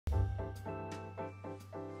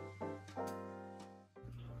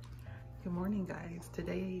Good morning, guys.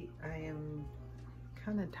 Today I am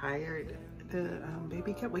kind of tired. The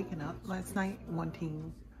baby kept waking up last night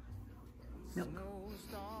wanting milk.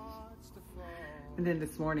 And then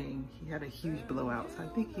this morning he had a huge blowout, so I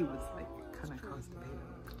think he was like kind of constipated.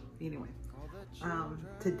 Anyway,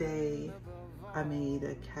 today I made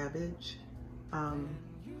a cabbage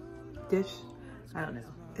dish. I don't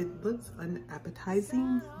know. It looks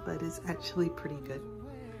unappetizing, but it's actually pretty good.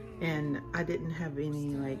 And I didn't have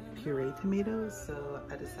any like puree tomatoes, so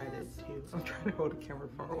I decided to, I'm trying to hold the camera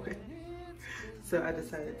far away. So I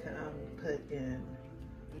decided to put in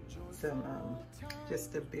some,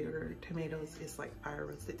 just the bigger tomatoes. It's like fire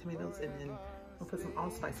roasted tomatoes, and then I'll put some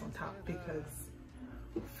allspice on top because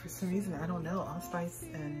for some reason, I don't know, allspice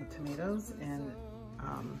and tomatoes and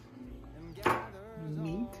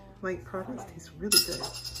meat like products taste really good.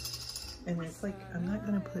 And it's like, I'm not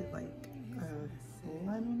gonna put like a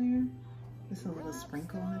line on there, just a little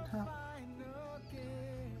sprinkle on the top.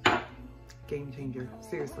 Game changer,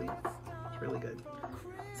 seriously, it's really good.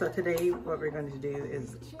 So today what we're going to do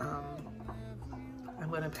is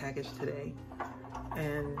I'm going to package today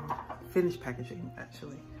and finish packaging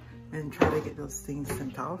actually, and try to get those things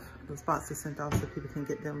sent off, those boxes sent off, so people can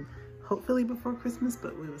get them hopefully before Christmas,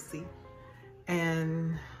 but we will see.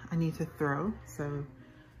 And I need to throw, so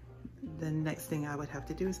the next thing I would have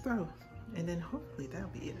to do is throw. And then hopefully that'll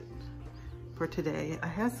be it for today. I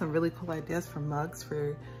have some really cool ideas for mugs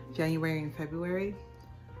for January and February,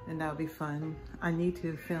 and that'll be fun. I need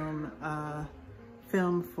to film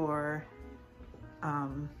for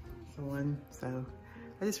someone, so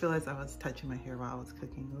I just realized I was touching my hair while I was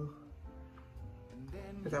cooking.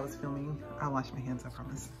 Because I was filming. I'll wash my hands, I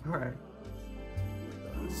promise. All right.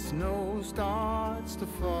 Snow starts to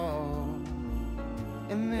fall,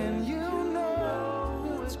 and then you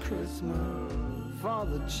know it's Christmas for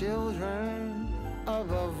the children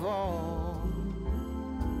of all.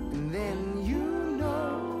 And then you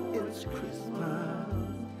know it's Christmas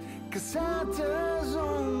 'cause Santa's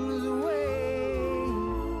on his way.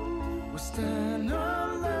 We stand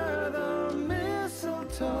under the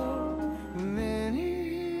mistletoe, and then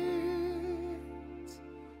it's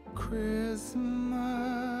Christmas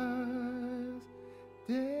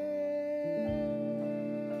Day.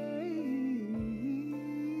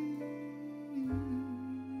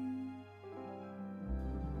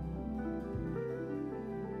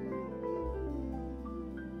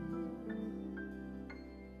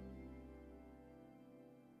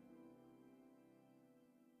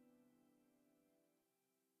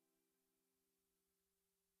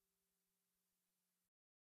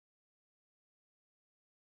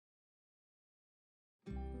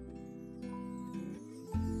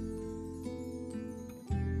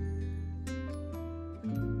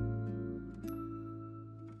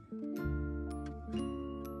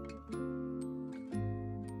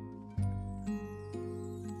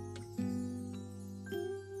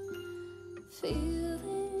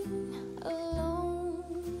 Feeling alone,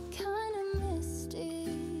 kinda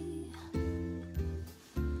misty,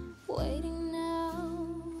 waiting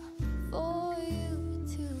now for you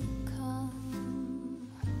to come.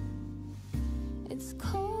 It's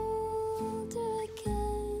cold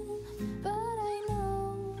again, but I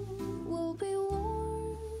know we'll be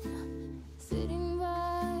warm, sitting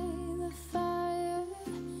by the fire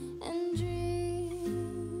and dream.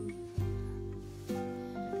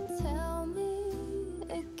 Tell me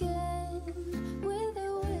again with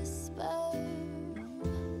a whisper,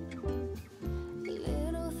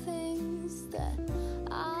 little things that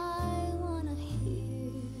I wanna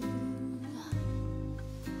hear,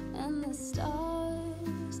 and the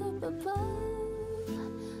stars up above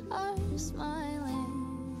are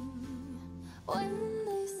smiling when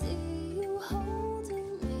they see you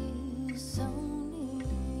holding me so near.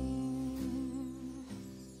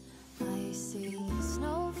 I see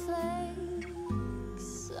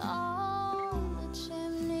snowflakes on the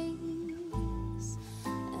chimneys,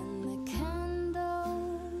 and the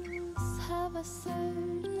candles have a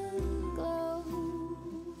certain glow.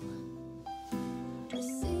 A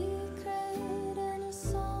secret and a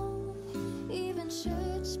song, even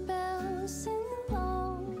church bells sing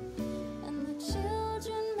along, and the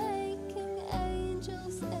children making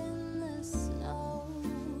angels in the snow.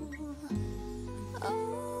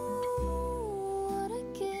 Oh, what a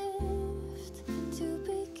gift to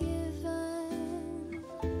be given.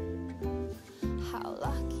 How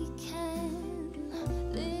lucky can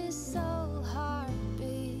this old heart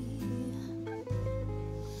be?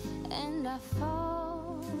 And I fall